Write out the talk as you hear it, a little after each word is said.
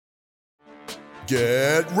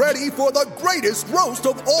Get ready for the greatest roast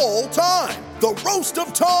of all time, the Roast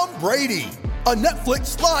of Tom Brady, a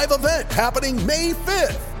Netflix live event happening May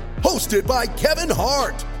 5th. Hosted by Kevin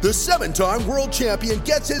Hart, the 7-time world champion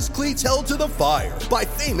gets his cleats held to the fire by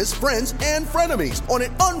famous friends and frenemies on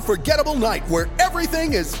an unforgettable night where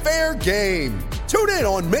everything is fair game. Tune in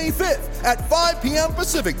on May 5th at 5 p.m.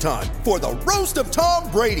 Pacific time for the Roast of Tom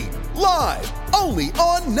Brady, live only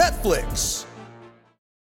on Netflix.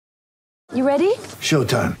 You ready?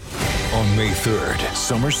 Showtime. On May 3rd,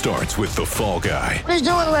 summer starts with The Fall Guy. What are you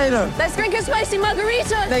doing later? Let's drink a spicy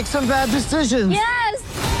margarita. Make some bad decisions. Yes!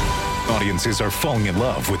 Audiences are falling in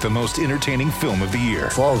love with the most entertaining film of the year.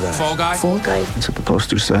 Fall Guy. Fall Guy? Fall guy. That's what the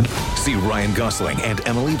poster said. See Ryan Gosling and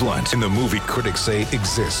Emily Blunt in the movie critics say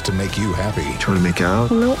exists to make you happy. Trying to make it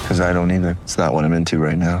out? Nope. Because I don't either. It's not what I'm into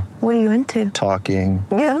right now. What are you into? Talking.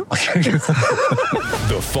 Yeah.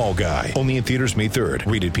 The Fall Guy. Only in theaters May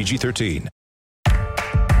 3rd. Rated PG-13.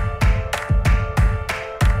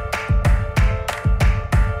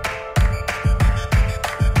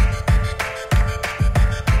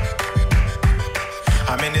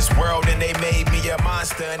 World and they made me a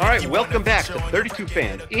monster. All right, welcome back to 32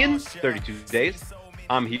 Fans. In 32 days,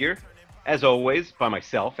 I'm here, as always, by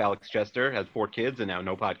myself. Alex Chester has 4 kids and now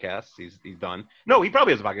no podcasts. He's done. No, he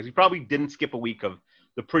probably has a podcast. He probably didn't skip a week of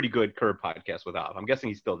the Pretty Good Curb podcast with Av. I'm guessing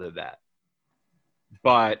he still did that.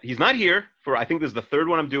 But he's not here for, I think this is the 3rd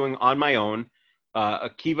one I'm doing on my own.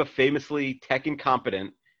 Akiva, famously tech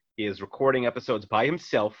incompetent, is recording episodes by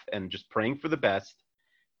himself and just praying for the best.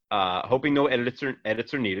 Hoping no edits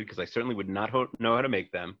are needed, because I certainly would not know how to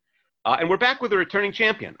make them. And we're back with a returning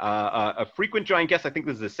champion, a frequent Giant guest. I think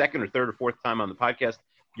this is the 2nd or 3rd or 4th time on the podcast.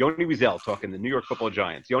 Yoni Wiesel talking the New York Football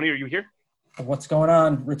Giants. Yoni, are you here? What's going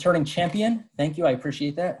on? Returning champion. Thank you. I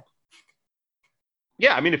appreciate that.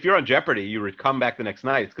 Yeah, I mean, if you're on Jeopardy, you would come back the next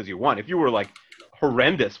night. It's because you won. If you were like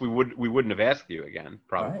horrendous, we wouldn't have asked you again,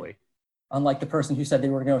 probably. Right. Unlike the person who said they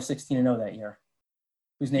were going to go 16-0 that year.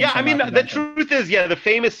 Yeah, I mean, the truth is, the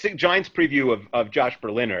famous Giants preview of Josh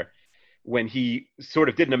Berliner, when he sort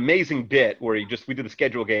of did an amazing bit where we did the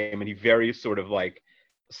schedule game and he very sort of like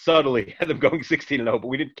subtly had them going 16-0, but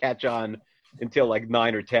we didn't catch on until like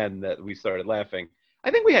 9 or 10 that we started laughing.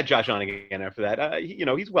 I think we had Josh on again after that.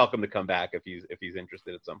 He's welcome to come back if he's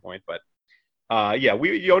interested at some point. But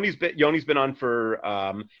Yoni's been on for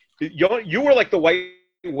you were like the white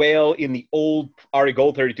whale in the old Ari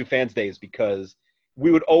Gold 32 Fans days, because we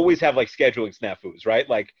would always have like scheduling snafus, right?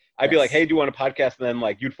 Like I'd be like, hey, do you want a podcast? And then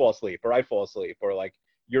like you'd fall asleep, or I'd fall asleep, or like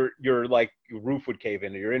your like roof would cave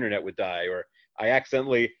in, or your internet would die, or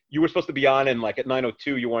you were supposed to be on and like at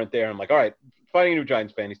 9:02 you weren't there. I'm like, all right, finding a new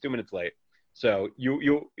Giants fan. He's 2 minutes late. So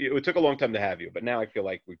it took a long time to have you, but now I feel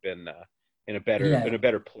like we've been in a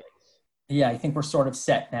better place. Yeah, I think we're sort of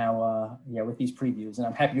set now. With these previews, and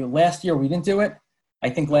I'm happy. Last year we didn't do it. I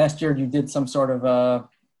think last year you did some sort of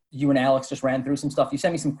you and Alex just ran through some stuff. You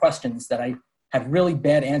sent me some questions that I had really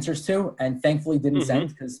bad answers to, and thankfully didn't send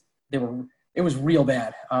because it was real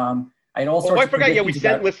bad. I had all sorts. I forgot. Yeah, we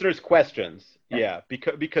sent listeners questions. Yeah,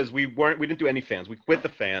 because we didn't do any fans. We quit the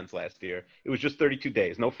fans last year. It was just 32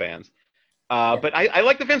 days, no fans. But I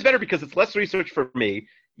like the fans better because it's less research for me.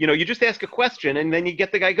 You just ask a question and then you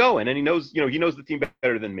get the guy going, and he knows the team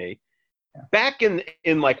better than me. Yeah. Back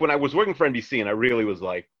in like when I was working for NBC, and I really was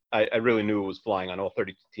like, I really knew it was flying on all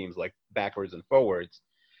 32 teams, like backwards and forwards.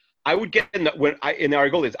 I would get in our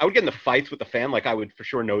goal is I would get in the fights with the fan, like I would for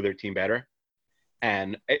sure know their team better,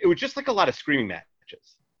 and it was just like a lot of screaming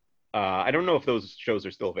matches. I don't know if those shows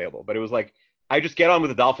are still available, but it was like I just get on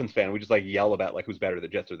with the Dolphins fan. We just like yell about like who's better, the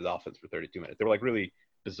Jets or the Dolphins, for 32 minutes. They were like really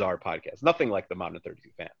bizarre podcasts, nothing like the modern 32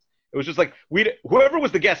 Fans. It was just like whoever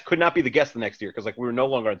was the guest could not be the guest the next year because like we were no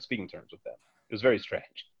longer on speaking terms with them. It was very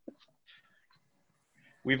strange.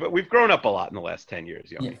 We've grown up a lot in the last 10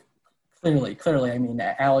 years, Yoni. Yeah, clearly. I mean,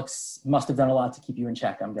 Alex must have done a lot to keep you in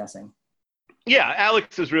check, I'm guessing. Yeah,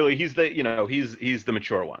 Alex is really he's the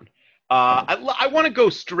mature one. I want to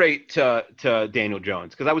go straight to Daniel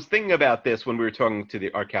Jones because I was thinking about this when we were talking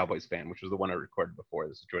to our Cowboys fan, which was the one I recorded before.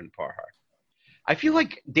 This is Jordan Parhar. I feel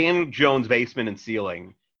like Daniel Jones' basement and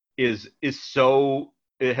ceiling it has so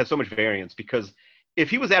much variance because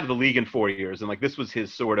if he was out of the league in 4 years and like this was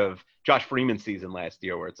his sort of Josh Freeman season last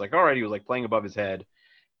year where it's like, all right, he was like playing above his head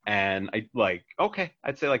and I like, okay,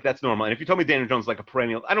 I'd say like that's normal. And if you told me Daniel Jones is like a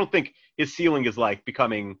perennial, I don't think his ceiling is like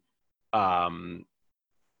becoming,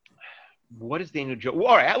 what is Daniel Jones?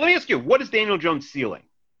 All right, let me ask you, what is Daniel Jones' ceiling?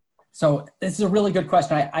 So this is a really good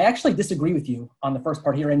question. I actually disagree with you on the first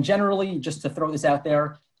part here. And generally, just to throw this out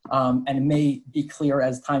there, and it may be clear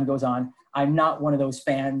as time goes on, I'm not one of those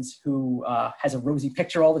fans who has a rosy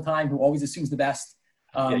picture all the time, who always assumes the best.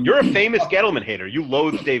 You're a famous Gettleman hater. You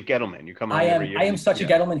loathe Dave Gettleman. You come on every year. I am such a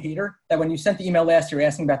Gettleman hater that when you sent the email last year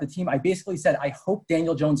asking about the team, I basically said, I hope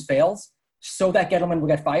Daniel Jones fails so that Gettleman will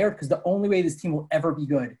get fired, because the only way this team will ever be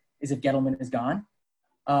good is if Gettleman is gone.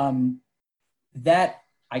 That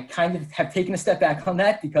I kind of have taken a step back on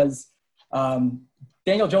that, because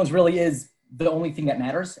Daniel Jones really is the only thing that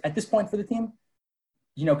matters at this point for the team,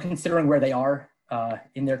 considering where they are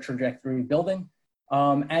in their trajectory building.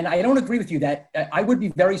 And I don't agree with you that I would be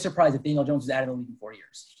very surprised if Daniel Jones is out of the league in 4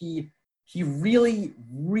 years. He really,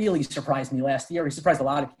 really surprised me last year. He surprised a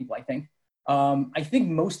lot of people, I think. I think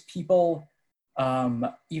most people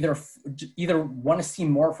either want to see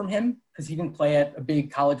more from him because he didn't play at a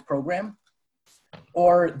big college program,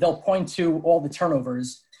 or they'll point to all the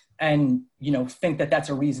turnovers and, think that that's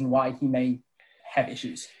a reason why he may have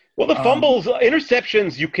issues. Well, the fumbles,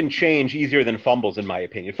 interceptions, you can change easier than fumbles, in my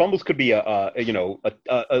opinion. Fumbles could be a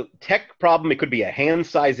tech problem. It could be a hand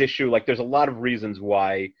size issue. Like, there's a lot of reasons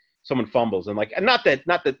why someone fumbles, and not that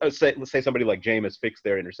let's say somebody like Jameis fixed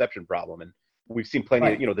their interception problem, and we've seen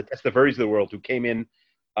plenty of the Testaverdes of the world who came in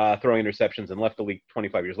throwing interceptions and left the league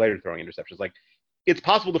 25 years later throwing interceptions. Like, it's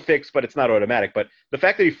possible to fix, but it's not automatic. But the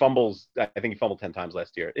fact that he fumbles, I think he fumbled 10 times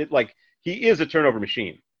last year. He is a turnover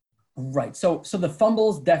machine. Right. So the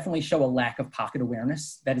fumbles definitely show a lack of pocket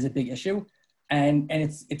awareness. That is a big issue. And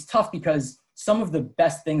it's tough because some of the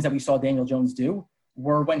best things that we saw Daniel Jones do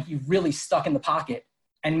were when he really stuck in the pocket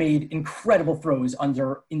and made incredible throws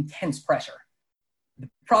under intense pressure. The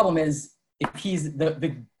problem is, if he's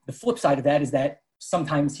the flip side of that is that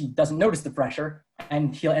sometimes he doesn't notice the pressure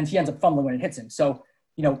and he ends up fumbling when it hits him. So,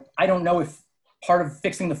 I don't know if part of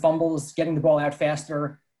fixing the fumbles, getting the ball out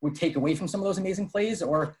faster, would take away from some of those amazing plays,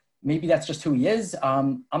 or maybe that's just who he is.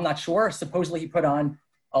 I'm not sure. Supposedly he put on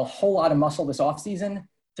a whole lot of muscle this offseason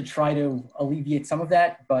to try to alleviate some of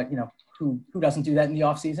that. But, who doesn't do that in the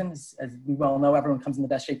offseason? As we well know, everyone comes in the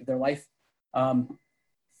best shape of their life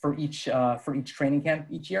for each training camp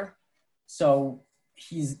each year. So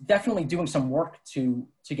he's definitely doing some work to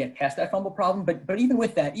get past that fumble problem. But even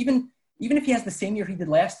with that, even if he has the same year he did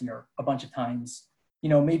last year a bunch of times,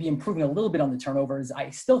 maybe improving a little bit on the turnovers,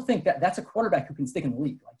 I still think that that's a quarterback who can stick in the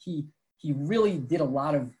league. Like, he really did a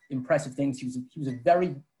lot of impressive things. He was a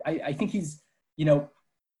very, I think he's,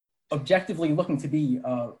 objectively looking to be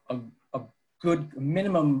a good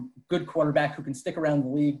minimum good quarterback who can stick around the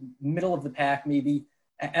league, middle of the pack, maybe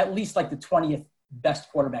at least like the 20th best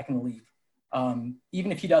quarterback in the league.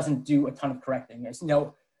 Even if he doesn't do a ton of correcting. As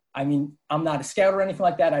I'm not a scout or anything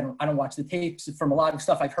like that. I don't watch the tapes. From a lot of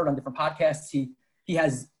stuff I've heard on different podcasts, he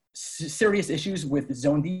has serious issues with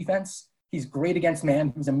zone defense. He's great against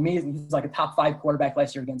man. He was amazing. He was like a top 5 quarterback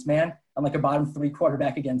last year against man. I'm like a bottom 3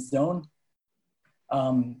 quarterback against zone.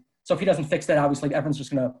 So if he doesn't fix that, obviously everyone's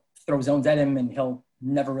just going to throw zones at him and he'll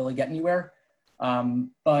never really get anywhere.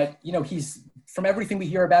 But, he's, from everything we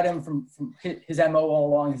hear about him, from his MO all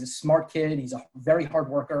along, he's a smart kid. He's a very hard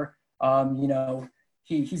worker.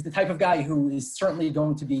 He's the type of guy who is certainly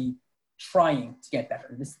going to be trying to get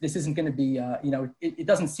better. This isn't going to be, it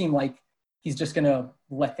doesn't seem like he's just going to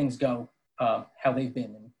let things go how they've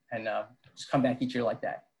been and just come back each year like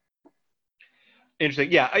that.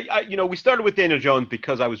 Interesting. Yeah, I we started with Daniel Jones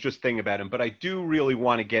because I was just thinking about him, but I do really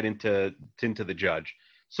want to get into the judge.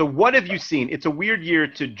 So what have you seen? It's a weird year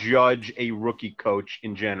to judge a rookie coach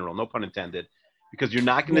in general, no pun intended, because you're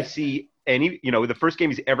not going to see any, the first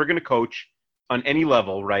game he's ever going to coach on any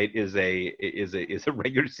level, right, is a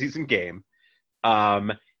regular season game.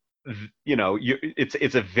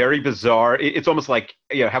 It's a very bizarre. It's almost like,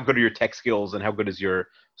 how good are your tech skills and how good is your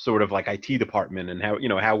sort of like IT department and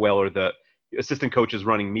how well are the assistant coaches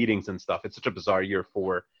running meetings and stuff. It's such a bizarre year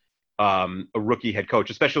for a rookie head coach,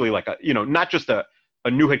 especially like not just a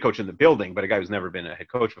new head coach in the building, but a guy who's never been a head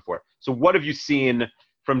coach before. So what have you seen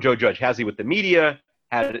from Joe Judge? Has he with the media?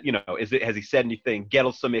 Has he said anything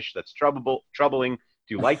Gettlesome-ish that's troubling?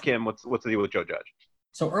 Do you like him? What's the deal with Joe Judge?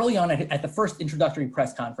 So early on at the first introductory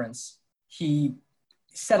press conference, he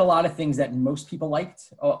said a lot of things that most people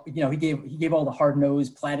liked. He gave all the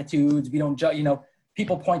hard-nosed platitudes. We don't judge.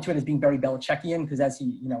 People point to it as being very Belichickian because, as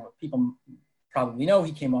people probably know,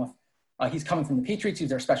 he came off. He's coming from the Patriots. He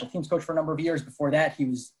was their special teams coach for a number of years. Before that, he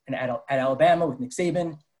was at Alabama with Nick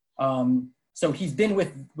Saban. So he's been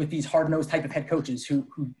with these hard-nosed type of head coaches who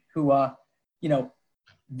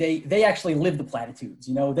they actually live the platitudes.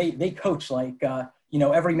 They coach like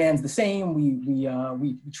every man's the same.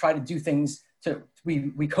 We try to do things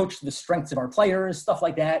we coach the strengths of our players, stuff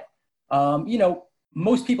like that.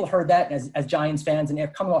 Most people heard that as Giants fans, and they're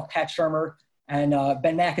coming off Pat Shurmur and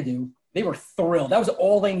Ben McAdoo, they were thrilled. That was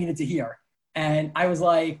all they needed to hear. And I was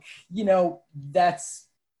like, that's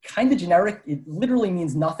kind of generic. It literally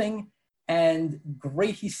means nothing. And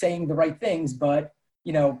great, he's saying the right things, but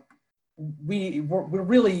we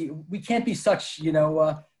can't be such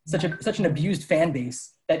an abused fan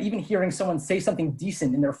base that even hearing someone say something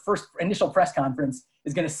decent in their first initial press conference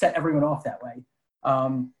is going to set everyone off that way.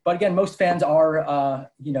 But again, most fans are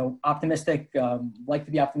optimistic, like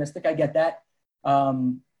to be optimistic. I get that.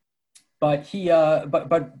 But he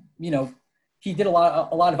did a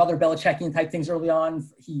lot of other Belichickian type things early on.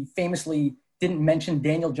 He famously didn't mention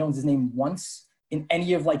Daniel Jones' name once in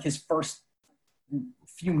any of his first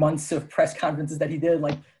few months of press conferences that he did.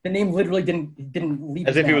 Like, the name literally didn't leave.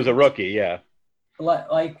 As if he was a rookie, yeah.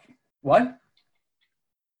 Like what?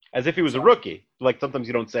 As if he was a rookie. Like, sometimes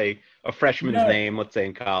you don't say a freshman's name, let's say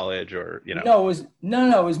in college, or No, it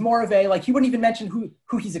was more of a, he wouldn't even mention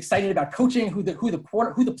who he's excited about coaching, who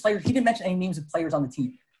the players. He didn't mention any names of players on the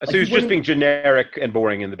team. So he was just being generic and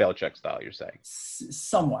boring in the Belichick style, you're saying?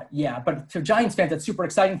 Somewhat, yeah. But to Giants fans, that's super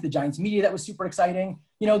exciting. To the Giants media, that was super exciting.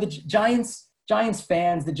 The Giants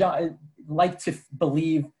fans, like to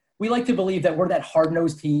believe that we're that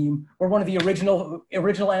hard-nosed team. We're one of the original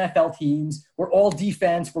NFL teams. We're all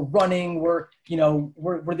defense. We're running. We're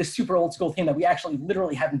this super old school team that we actually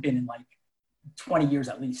literally haven't been in 20 years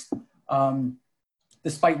at least.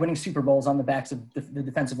 Despite winning Super Bowls on the backs of the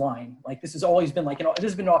defensive line. This has always been this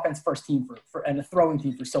has been an offense first team for and a throwing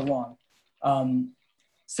team for so long.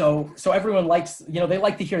 So everyone likes, they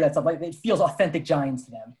like to hear that stuff. It feels authentic Giants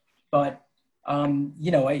to them. But,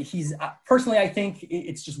 he's personally, I think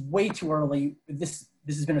it's just way too early. This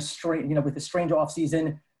has been a strange, with the strange off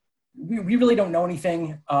season. We really don't know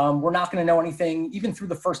anything. We're not going to know anything. Even through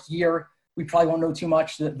the first year, we probably won't know too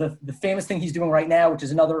much. The famous thing he's doing right now, which is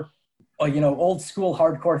another old school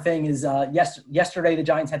hardcore thing, is yesterday the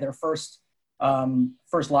Giants had their first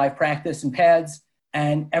live practice in pads,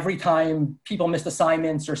 and every time people missed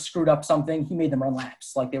assignments or screwed up something, he made them run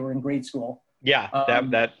laps like they were in grade school. Yeah,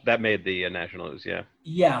 that made the national news. Yeah.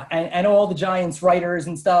 Yeah, and all the Giants writers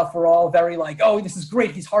and stuff were all very oh, this is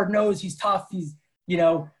great. He's hard nosed. He's tough. He's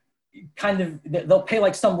kind of, they'll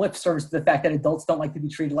pay some lip service to the fact that adults don't like to be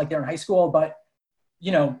treated like they're in high school, but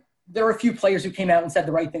there were a few players who came out and said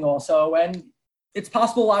the right thing also. And it's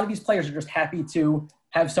possible a lot of these players are just happy to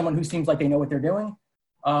have someone who seems like they know what they're doing.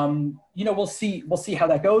 We'll see how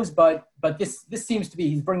that goes. But this seems to be,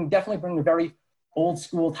 he's definitely bringing a very old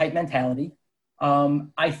school type mentality.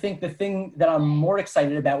 I think the thing that I'm more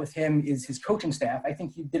excited about with him is his coaching staff. I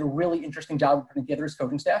think he did a really interesting job of putting together his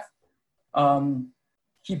coaching staff.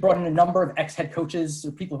 He brought in a number of ex-head coaches,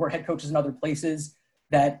 or people who are head coaches in other places,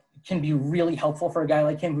 that can be really helpful for a guy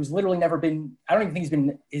like him who's literally never been, I don't even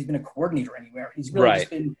think he's been a coordinator anywhere. He's really just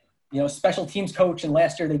been, special teams coach. And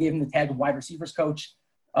last year they gave him the tag of wide receivers coach.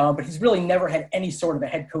 But he's really never had any sort of a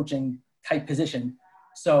head coaching type position.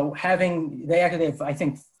 So they have, I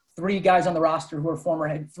think, 3 guys on the roster who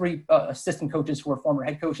are three assistant coaches who are former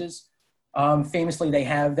head coaches. Famously, they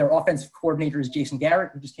have their offensive coordinator is Jason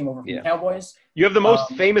Garrett, who just came over from the Cowboys. You have the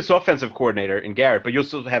most famous offensive coordinator in Garrett, but you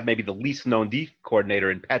also have maybe the least known D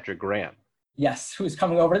coordinator in Patrick Graham. Yes, who's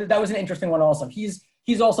coming over. That was an interesting one also. He's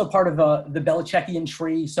also part of the Belichickian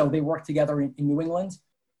tree, so they work together in New England.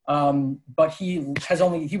 But he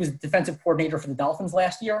was defensive coordinator for the Dolphins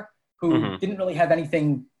last year, who didn't really have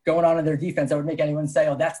anything going on in their defense that would make anyone say,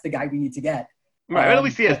 oh, that's the guy we need to get. Right, at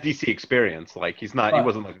least he has DC experience. He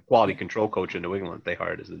wasn't a quality control coach in New England. They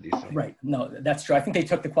hired as a DC. Right. No, that's true. I think they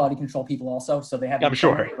took the quality control people also, so they have. I'm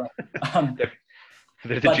sure.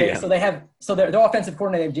 They're the GM. Their offensive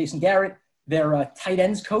coordinator, Jason Garrett. Their tight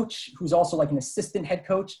ends coach, who's also an assistant head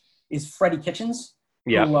coach, is Freddie Kitchens.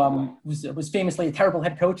 Yeah. Who was famously a terrible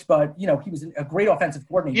head coach, but he was a great offensive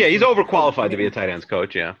coordinator. Yeah, he's overqualified to be a tight ends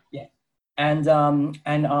coach. Yeah. Yeah. And on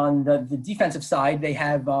the defensive side, they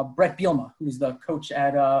have Brett Bielema, who's the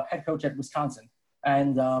head coach at Wisconsin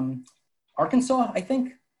and Arkansas, I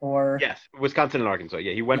think. Or yes, Wisconsin and Arkansas.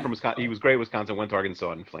 Yeah, he went from Wisconsin. He was great at Wisconsin. Went to Arkansas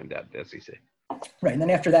and flamed out the SEC. Right, and then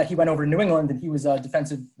after that, he went over to New England, and he was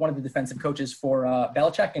one of the defensive coaches for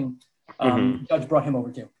Belichick, and Judge brought him over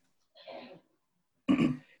too.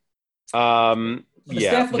 The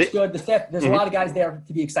staff looks good. The staff, there's a lot of guys there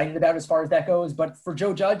to be excited about as far as that goes. But for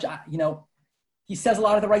Joe Judge, he says a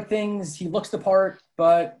lot of the right things. He looks the part,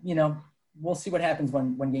 but we'll see what happens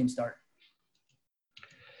when games start.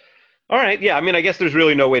 All right. Yeah. I mean, I guess there's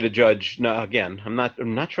really no way to judge. No, again, I'm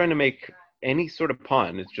not trying to make any sort of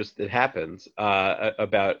pun. It's just it happens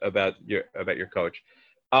about your coach.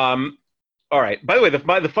 All right. By the way,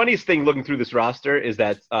 the funniest thing looking through this roster is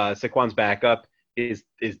that Saquon's backup is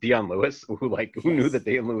Deion Lewis, who knew that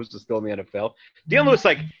Deion Lewis was still in the NFL. Deion Lewis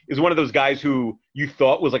is one of those guys who you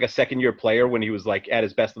thought was like a second-year player when he was like at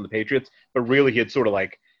his best on the Patriots, but really he had sort of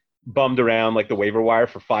like bummed around like the waiver wire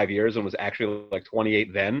for 5 years and was actually like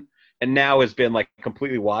 28 then, and now has been like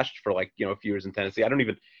completely washed for like a few years in Tennessee.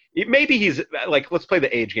 Maybe he's like, let's play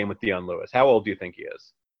the age game with Deion Lewis. How old do you think he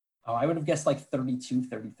is? Oh, I would have guessed like 32,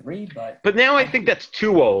 33, but now I think that's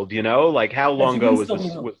too old. Like how long ago was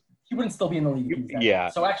this? He wouldn't still be in the league. If he was yeah.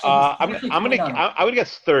 So actually, I would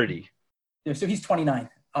guess 30. So he's 29.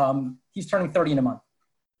 He's turning 30 in a month.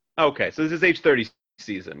 Okay, so this is age 30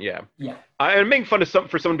 season. Yeah. Yeah. I'm making fun of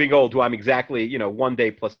someone being old who I'm exactly 1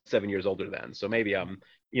 day plus 7 years older than. So maybe I'm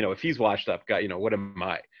if he's washed up, what am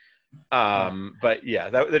I? But yeah,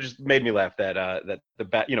 that just made me laugh that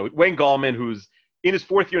Wayne Gallman, who's in his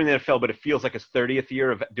 4th year in the NFL, but it feels like his 30th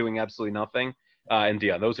year of doing absolutely nothing. And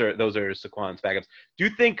Deion, those are Saquon's backups.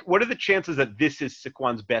 What are the chances that this is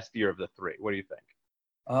Saquon's best year of the 3? What do you think?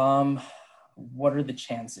 What are the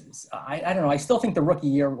chances? I don't know. I still think the rookie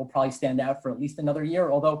year will probably stand out for at least another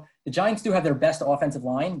year, although the Giants do have their best offensive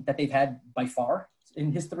line that they've had by far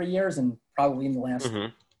in his 3 years and probably in the last,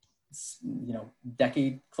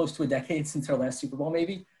 decade, close to a decade since their last Super Bowl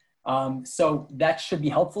maybe. So that should be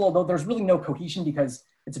helpful, although there's really no cohesion because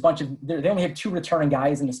it's a bunch of – they only have 2 returning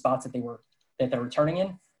guys in the spots that they're returning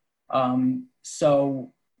in.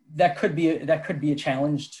 So that could be a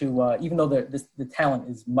challenge to even though the talent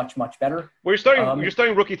is much better. Well, you're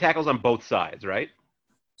starting rookie tackles on both sides, right?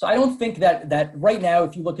 So I don't think that right now,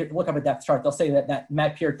 if you look up a depth chart, they'll say that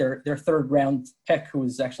Matt Peart, their 3rd round pick, who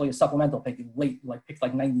is actually a supplemental pick, late, picked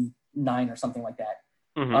 99 or something like that.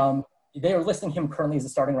 Mm-hmm. They are listing him currently as a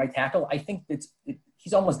starting right tackle. I think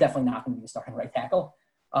he's almost definitely not going to be a starting right tackle.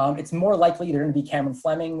 It's more likely they're going to be Cameron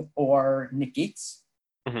Fleming or Nick Gates.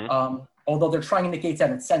 Mm-hmm. Although they're trying Nick Gates out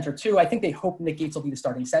at center too. I think they hope Nick Gates will be the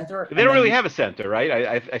starting center. They don't really have a center,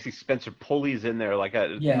 right? I see Spencer Pulley's in there.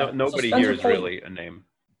 Nobody here is really a name.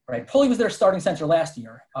 Right. Pulley was their starting center last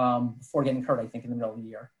year before getting hurt, I think, in the middle of the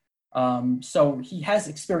year. So he has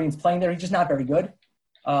experience playing there. He's just not very good.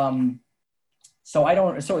 So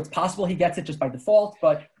it's possible he gets it just by default,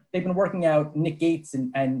 but they've been working out Nick Gates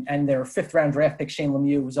and their 5th round draft pick, Shane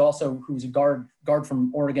Lemieux, who's a guard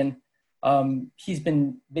from Oregon. They've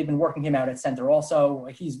been working him out at center also.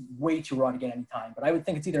 He's way too raw to get any time, but I would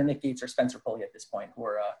think it's either Nick Gates or Spencer Pulley at this point who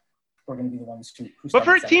are going to be the ones who But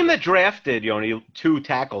for a team that drafted, 2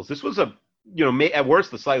 tackles, this was at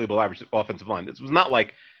worst, the slightly below average offensive line. This was not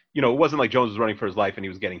like, it wasn't like Jones was running for his life and he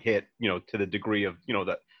was getting hit, to the degree of,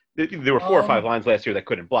 there were 4 or 5 lines last year that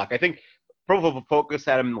couldn't block. I think Pro Football Focus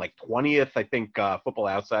had him 20th. I think Football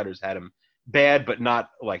Outsiders had him bad, but not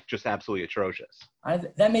just absolutely atrocious.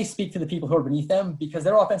 That may speak to the people who are beneath them because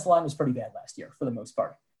their offensive line was pretty bad last year for the most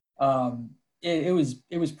part. It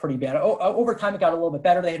was pretty bad. Over time, it got a little bit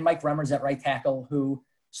better. They had Mike Remmers at right tackle, who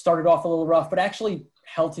started off a little rough, but actually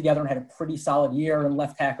held together and had a pretty solid year. And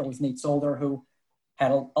left tackle was Nate Solder, who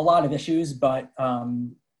had a lot of issues, but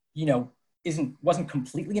wasn't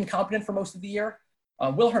completely incompetent for most of the year.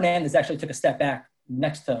 Will Hernandez actually took a step back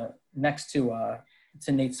next to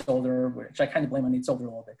Nate Solder, which I kind of blame on Nate Solder a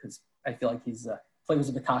little bit because I feel like his play was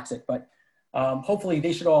a bit toxic. But hopefully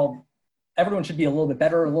everyone should be a little bit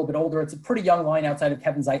better, a little bit older. It's a pretty young line outside of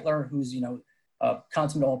Kevin Zeitler, who's, a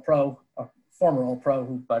consummate All-Pro, a former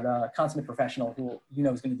All-Pro, but consummate professional who,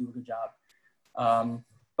 is going to do a good job.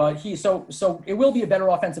 But so it will be a better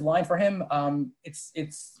offensive line for him.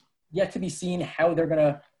 It's yet to be seen how they're going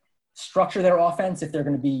to structure their offense, if they're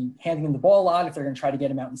going to be handing him the ball a lot, if they're going to try to get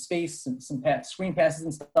him out in space, some screen passes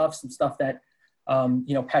and stuff, some stuff that,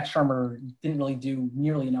 Pat Shurmur didn't really do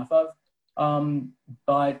nearly enough of.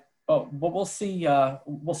 But we'll see.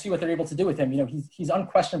 We'll see what they're able to do with him. He's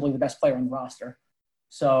unquestionably the best player on the roster.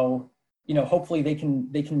 So, hopefully they can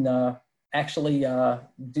actually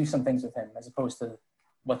do some things with him as opposed to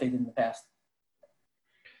what they did in the past.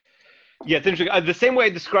 Yeah, it's interesting. The same way I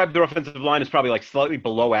described their offensive line is probably slightly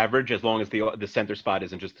below average, as long as the center spot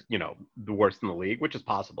isn't just the worst in the league, which is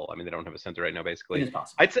possible. I mean, they don't have a center right now, basically. It is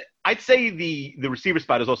possible. I'd say the receiver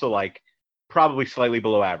spot is also probably slightly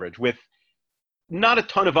below average, with not a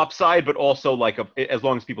ton of upside, but also as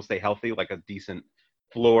long as people stay healthy, a decent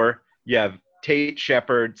floor. You have Tate,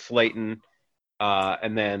 Shepard, Slayton,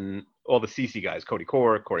 and then all the CC guys: Cody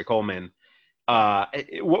Core, Corey Coleman.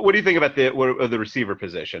 What do you think about the receiver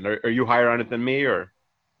position? Are you higher on it than me, or?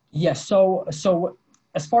 Yes. So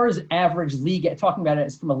as far as average league, talking about it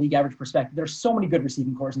as from a league average perspective, there's so many good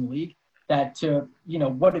receiving cores in the league that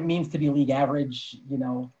what it means to be league average,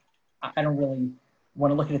 I don't really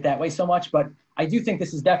want to look at it that way so much, but I do think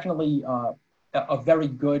this is definitely a very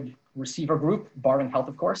good receiver group, barring health,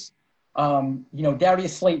 of course.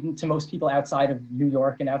 Darius Slayton, to most people outside of New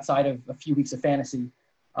York and outside of a few weeks of fantasy,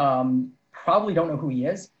 probably don't know who he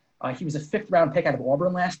is. He was a 5th-round pick out of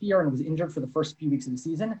Auburn last year and was injured for the first few weeks of the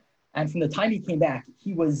season. And from the time he came back,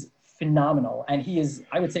 he was phenomenal. And he is,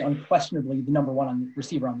 I would say, unquestionably the number one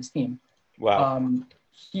receiver on this team. Wow.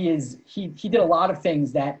 He did a lot of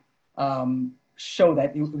things that show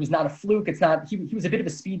that it was not a fluke. It's not, he was a bit of a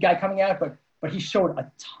speed guy coming out, but he showed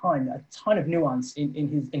a ton of nuance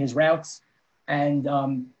in his routes.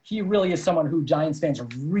 And he really is someone who Giants fans are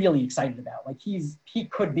really excited about. Like he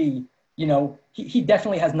could be, he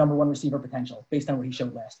definitely has number one receiver potential based on what he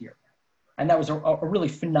showed last year. And that was a really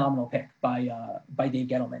phenomenal pick by Dave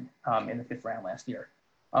Gettleman in the 5th round last year.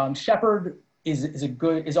 Shepard he's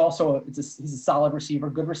a solid receiver,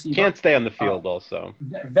 good receiver. Can't stay on the field also.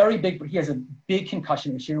 Very big, but he has a big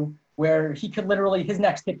concussion issue where his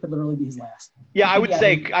next hit could literally be his last. Yeah, I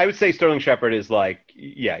would say Sterling Shepard is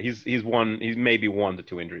he's maybe 1 to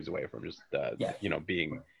 2 injuries away from just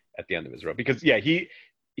being at the end of his rope, because he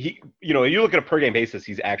you look at a per game basis,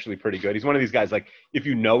 he's actually pretty good. He's one of these guys, like, if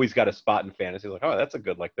he's got a spot in fantasy, like, oh, that's a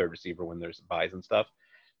good 3rd receiver when there's buys and stuff.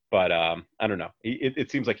 But I don't know. It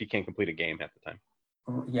seems like he can't complete a game half the time.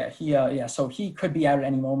 Yeah, so he could be out at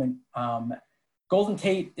any moment. Golden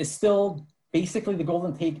Tate is still basically the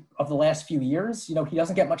Golden Tate of the last few years. He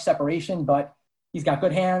doesn't get much separation, but he's got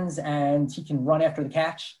good hands and he can run after the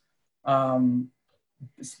catch.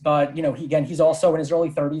 But he's also in his early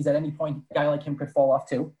 30s. At any point, a guy like him could fall off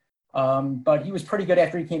too. But he was pretty good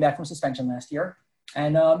after he came back from suspension last year.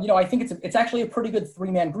 And I think it's actually a pretty good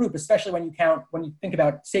 3-man group, especially when you think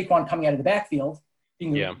about Saquon coming out of the backfield,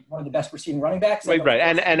 being one of the best receiving running backs. Right.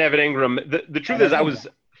 And Evan Ingram. The truth is, I was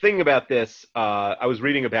thinking about this. I was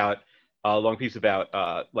reading about a long piece about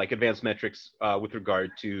advanced metrics with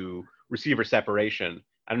regard to receiver separation.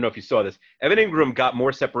 I don't know if you saw this. Evan Ingram got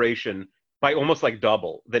more separation by almost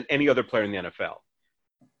double than any other player in the NFL.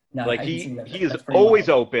 No, he is always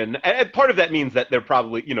open, and part of that means that they're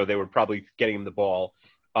probably they were probably getting him the ball,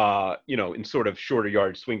 in sort of shorter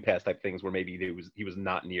yard swing pass type things where maybe he was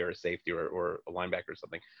not near a safety or a linebacker or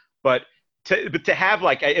something. But to have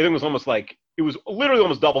I think it was it was literally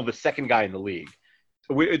almost double the second guy in the league.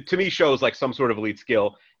 To me, shows some sort of elite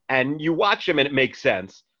skill, and you watch him and it makes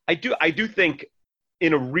sense. I do think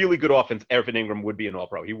in a really good offense, Evan Ingram would be an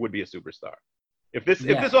All-Pro. He would be a superstar. If this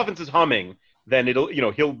offense is humming, then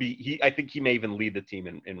I think he may even lead the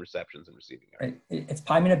team in receptions and receiving. Right.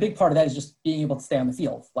 A big part of that is just being able to stay on the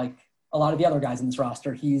field. Like a lot of the other guys in this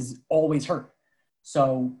roster, he's always hurt.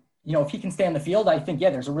 So, if he can stay on the field, I think,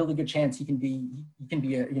 there's a really good chance he can be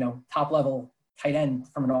a, top level tight end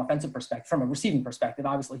from an offensive perspective, from a receiving perspective.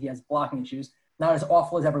 Obviously he has blocking issues, not as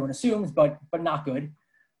awful as everyone assumes, but not good.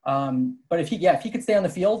 But if he could stay on the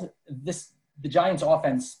field, the Giants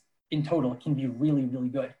offense in total can be really, really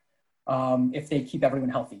good. If they keep everyone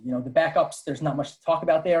healthy. The backups, there's not much to talk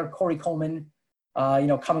about there. Corey Coleman,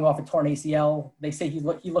 coming off a torn ACL. They say he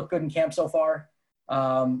looked good in camp so far,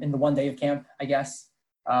 in the 1 day of camp, I guess.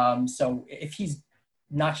 So if he's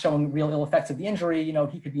not showing real ill effects of the injury,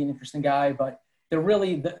 he could be an interesting guy. But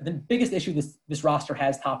the biggest issue this roster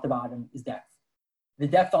has top to bottom is depth. The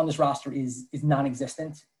depth on this roster is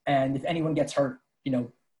non-existent. And if anyone gets hurt,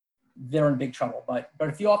 they're in big trouble. But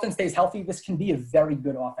if the offense stays healthy, this can be a very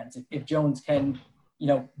good offense. If Jones can,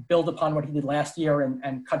 build upon what he did last year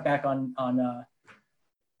and cut back on the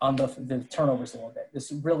turnovers a little bit,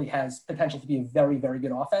 this really has potential to be a very, very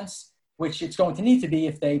good offense, which it's going to need to be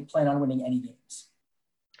if they plan on winning any games.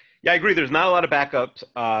 Yeah, I agree. There's not a lot of backups,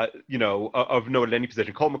 of note at any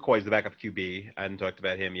position. Colt McCoy is the backup QB. I hadn't talked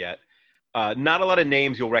about him yet. Not a lot of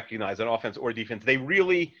names you'll recognize on offense or defense.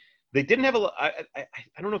 They didn't have I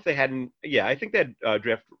don't know if they hadn't. Yeah, I think they had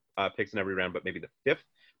draft picks in every round, but maybe the 5th.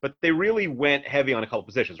 But they really went heavy on a couple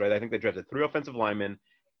positions, right? I think they drafted 3 offensive linemen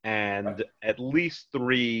and at least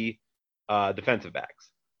 3 defensive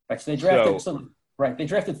backs. Right. So they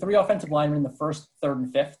drafted 3 offensive linemen in the 1st, 3rd,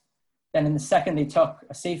 and 5th. Then in the 2nd, they took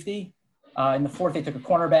a safety. In the 4th, they took a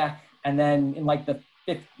cornerback, and then in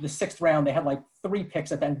the 6th round, they had 3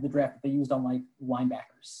 picks at the end of the draft that they used on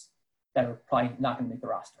linebackers that are probably not going to make the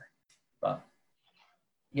roster. But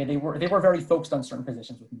they were very focused on certain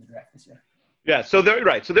positions within the draft this year. Yeah, so there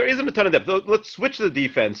isn't a ton of depth. Let's switch to the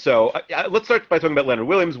defense. So let's start by talking about Leonard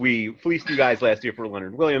Williams. We fleeced you guys last year for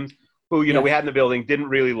Leonard Williams, who we had in the building, didn't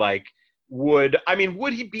really like. Would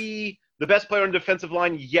he be the best player on the defensive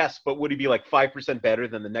line? Yes, but would he be 5% better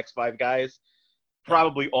than the next 5 guys?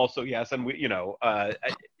 Probably also yes. And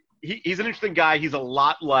he's an interesting guy. He's a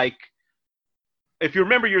lot like. If you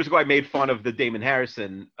remember years ago, I made fun of the Damon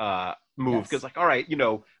Harrison move because, like, all right,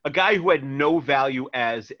 a guy who had no value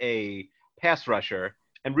as a pass rusher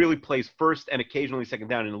and really plays first and occasionally second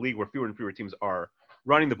down in a league where fewer and fewer teams are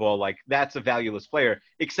running the ball, like, that's a valueless player,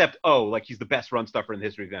 except, like, he's the best run stuffer in the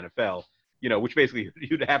history of the NFL, which basically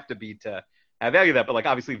you'd have to be to have value that. But, like,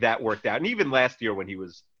 obviously that worked out. And even last year when he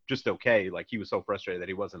was just okay, like, he was so frustrated that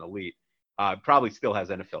he wasn't elite, probably still has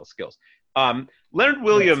NFL skills. Leonard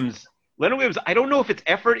Williams, I don't know if it's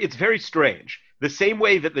effort. It's very strange. The same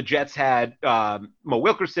way that the Jets had Mo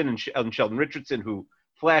Wilkerson and Sheldon Richardson, who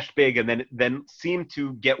flashed big and then seemed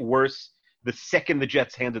to get worse the second the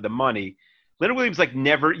Jets handed them money. Leonard Williams, like,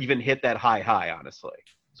 never even hit that high, honestly.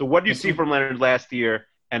 So what do you see from Leonard last year?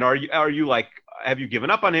 And are you like, have you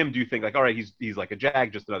given up on him? Do you think, like, all right, he's like a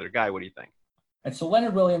Jag, just another guy? What do you think? And so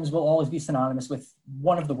Leonard Williams will always be synonymous with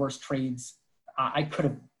one of the worst trades I could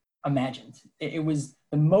have imagined. It was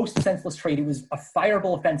the most senseless trade. It was a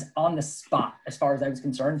fireable offense on the spot, as far as I was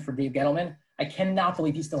concerned, for Dave Gettleman. I cannot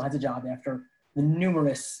believe he still has a job after the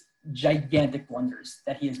numerous gigantic blunders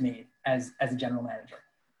that he has made as a general manager.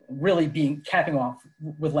 Really capping off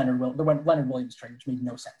with the Leonard Williams trade, which made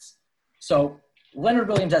no sense. So Leonard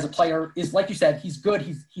Williams as a player is, like you said, he's good.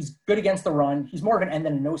 He's good against the run. He's more of an end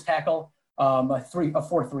than a nose tackle, a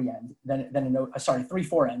 4-3 end than a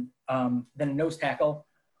 3-4 end than a nose tackle.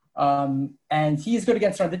 And he is good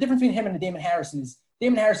against the run. The difference between him and Damon Harrison is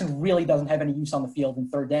Damon Harrison really doesn't have any use on the field in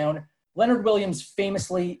third down. Leonard Williams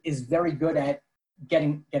famously is very good at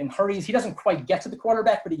getting hurries. He doesn't quite get to the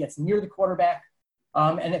quarterback, but he gets near the quarterback.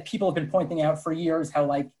 And that people have been pointing out for years how,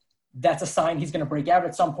 like, that's a sign he's going to break out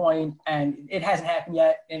at some point, and it hasn't happened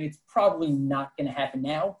yet, and it's probably not going to happen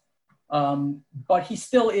now. But he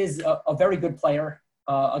still is a very good player,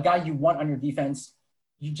 a guy you want on your defense.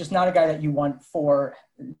 You're just not a guy that you want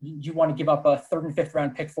to give up a third and fifth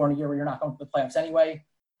round pick for in a year where you're not going to the playoffs anyway,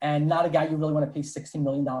 and not a guy you really want to pay $16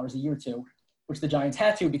 million a year to, which the Giants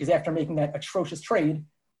had to, because after making that atrocious trade,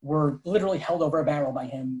 were literally held over a barrel by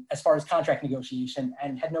him as far as contract negotiation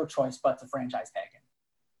and had no choice but to franchise tag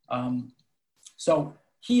him. So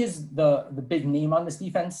he is the big name on this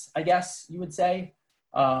defense, I guess you would say.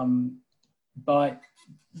 But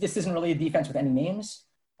this isn't really a defense with any names.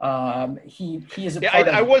 He is a part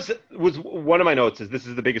I was one of my notes is this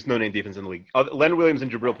is the biggest no-name defense in the league. Leonard Williams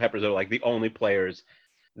and Jabril Peppers are like the only players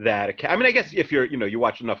that, I mean, I guess if you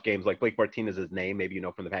watch enough games, like Blake Martinez's name, maybe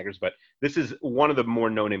from the Packers, but this is one of the more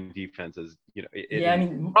no-name defenses.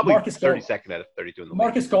 Probably Marcus 32nd out of 32 in the league.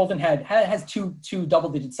 Marcus Golden has two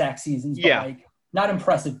double-digit sack seasons, but like not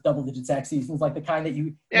impressive double-digit sack seasons, like the kind that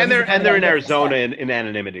you. And they're in Arizona in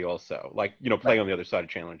anonymity also, like playing on the other side of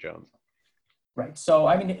Chandler Jones. Right. So,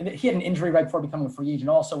 I mean, he had an injury right before becoming a free agent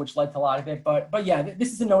also, which led to a lot of it. But yeah,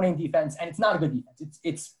 this is a no-name defense, and it's not a good defense.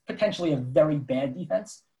 It's potentially a very bad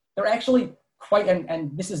defense. They're actually quite,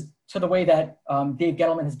 and this is to the way that Dave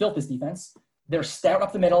Gettleman has built this defense. They're stout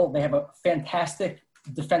up the middle. They have a fantastic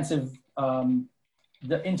defensive,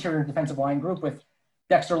 the interior defensive line group with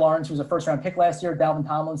Dexter Lawrence, who was a first-round pick last year, Dalvin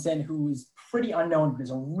Tomlinson, who is pretty unknown but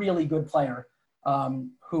is a really good player.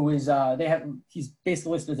 Who is he's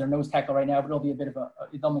basically listed as their nose tackle right now, but it'll be a bit of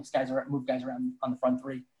they'll move guys around on the front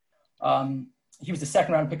three. He was a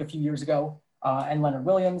second round pick a few years ago, and Leonard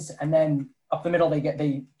Williams, and then up the middle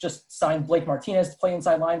they just signed Blake Martinez to play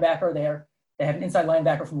inside linebacker. They have an inside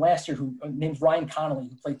linebacker from last year who named Ryan Connolly,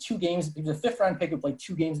 who played 2 games. He was a 5th round pick who played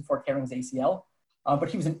 2 games before tearing his ACL, but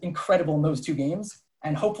he was incredible in those 2 games,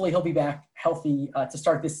 and hopefully he'll be back healthy to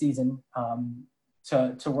start this season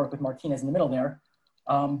to work with Martinez in the middle there.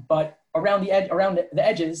 But around the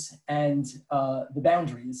edges and the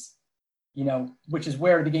boundaries, which is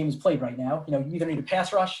where the game is played right now. You either need a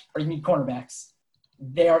pass rush or you need cornerbacks.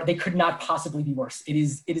 They could not possibly be worse. It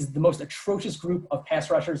is the most atrocious group of pass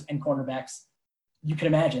rushers and cornerbacks you can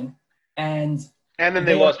imagine. And then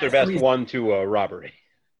they lost their best one to a robbery.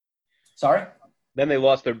 Sorry? Then they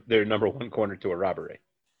lost their number 1 corner to a robbery.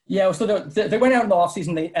 Yeah, so they went out in the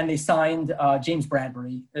offseason and they signed James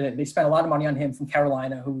Bradbury. They spent a lot of money on him from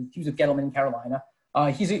Carolina, he was with Gettleman in Carolina.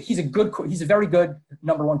 He's a very good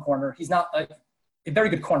number 1 corner. He's not a very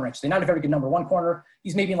good corner, actually, not a very good number 1 corner.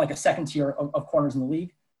 He's maybe in like a second tier of corners in the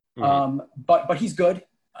league. Mm-hmm. But he's good.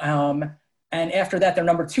 And after that, their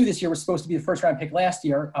number 2 this year was supposed to be the first round pick last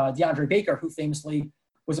year, DeAndre Baker, who famously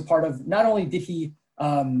was a part of, not only did he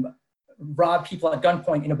rob people at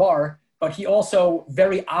gunpoint in a bar, but he also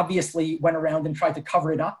very obviously went around and tried to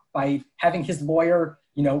cover it up by having his lawyer,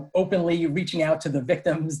 openly reaching out to the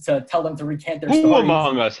victims to tell them to recant their stories. Who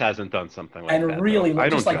among us hasn't done something like that? And really, I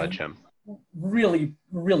don't judge him. Really,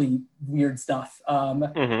 really weird stuff.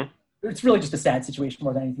 Mm-hmm. It's really just a sad situation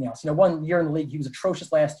more than anything else. 1 year in the league, he was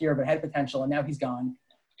atrocious last year, but had potential, and now he's gone.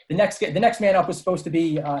 The next man up was supposed to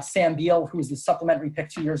be Sam Beal, who was the supplementary pick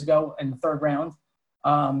 2 years ago in the third round.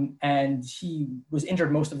 And he was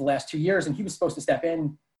injured most of the last 2 years, and he was supposed to step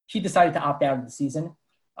in. He decided to opt out of the season,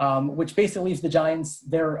 which basically leaves the Giants,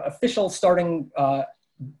 their official starting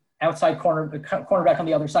outside cornerback on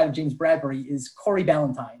the other side of James Bradbury is Corey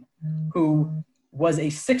Ballantyne, who was a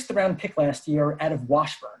 6th-round pick last year out of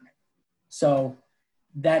Washburn. So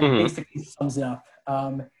that basically sums it up.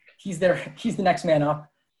 He's the next man up.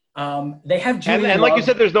 They have Julian and Love. like you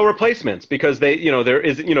said, there's no replacements because they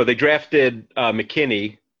drafted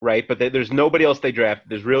McKinney, right? But there's nobody else they drafted.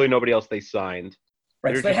 There's really nobody else they signed.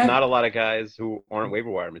 Right, There's just not a lot of guys who aren't waiver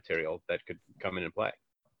wire material that could come in and play.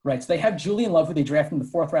 Right, so they have Julian Love, who they drafted in the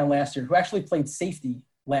 4th round last year, who actually played safety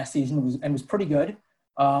last season and was pretty good.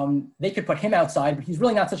 They could put him outside, but he's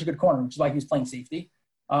really not such a good corner, which is why he was playing safety.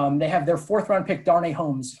 They have their 4th round pick, Darnay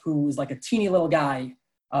Holmes, who is like a teeny little guy,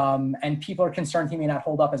 and people are concerned he may not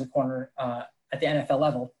hold up as a corner at the NFL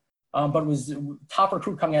level, but was top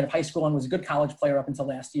recruit coming out of high school and was a good college player up until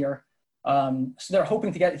last year. So they're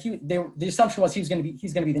hoping to get the assumption was he's going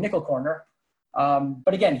to be the nickel corner.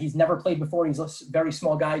 But again, he's never played before. He's a very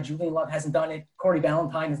small guy. Julian Love hasn't done it. Corey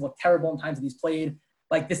Ballantyne has looked terrible in times that he's played.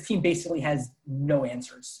 Like, this team basically has no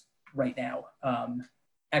answers right now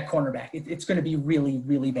at cornerback. It's going to be really,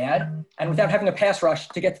 really bad. And without having a pass rush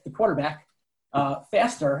to get to the quarterback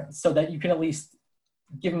faster so that you can at least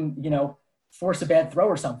give him, force a bad throw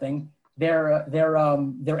or something, their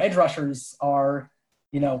edge rushers are,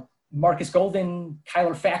 Marcus Golden,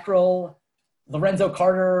 Kyler Fackrell, Lorenzo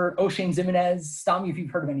Carter, O'Shane Zimenez. Stop me if you've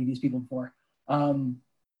heard of any of these people before.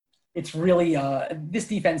 It's really this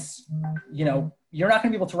defense, you're not going to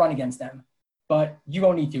be able to run against them, but you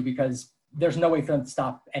won't need to because there's no way for them to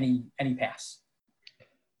stop any pass.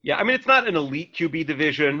 Yeah, I mean, it's not an elite QB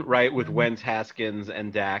division, right, with Wentz, Haskins,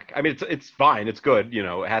 and Dak. I mean, it's fine. It's good.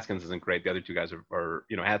 Haskins isn't great. The other two guys are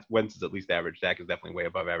Wentz is at least average. Dak is definitely way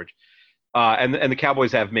above average. And the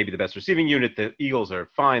Cowboys have maybe the best receiving unit. The Eagles are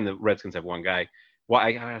fine. The Redskins have one guy. Well,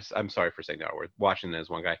 I'm sorry for saying that word. Washington has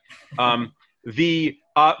one guy.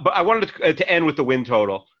 But I wanted to end with the win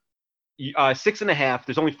total. 6.5.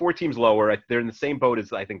 There's only 4 teams lower. They're in the same boat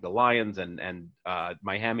as I think the Lions and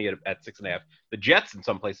Miami at 6.5. The Jets in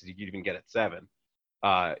some places you could even get at 7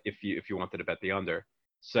 if you wanted to bet the under.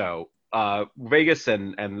 So Vegas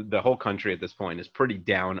and the whole country at this point is pretty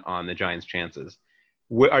down on the Giants' chances.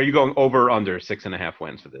 Are you going over or under 6.5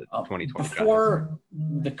 wins for the 2020? Before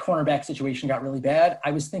the cornerback situation got really bad,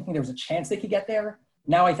 I was thinking there was a chance they could get there.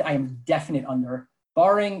 Now I am definite under.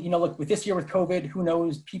 Barring, look, with this year with COVID, who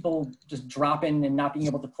knows, people just dropping and not being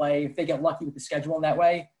able to play. If they get lucky with the schedule in that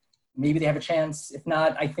way, maybe they have a chance. If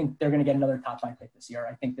not, I think they're going to get another top 5 pick this year.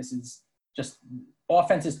 I think this is just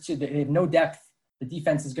offenses they have no depth. The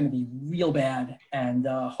defense is going to be real bad. And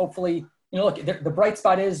hopefully, look, the bright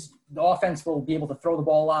spot is the offense will be able to throw the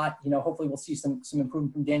ball a lot. Hopefully we'll see some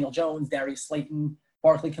improvement from Daniel Jones, Darius Slayton,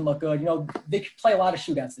 Barkley can look good. They could play a lot of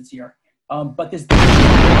shootouts this year. But this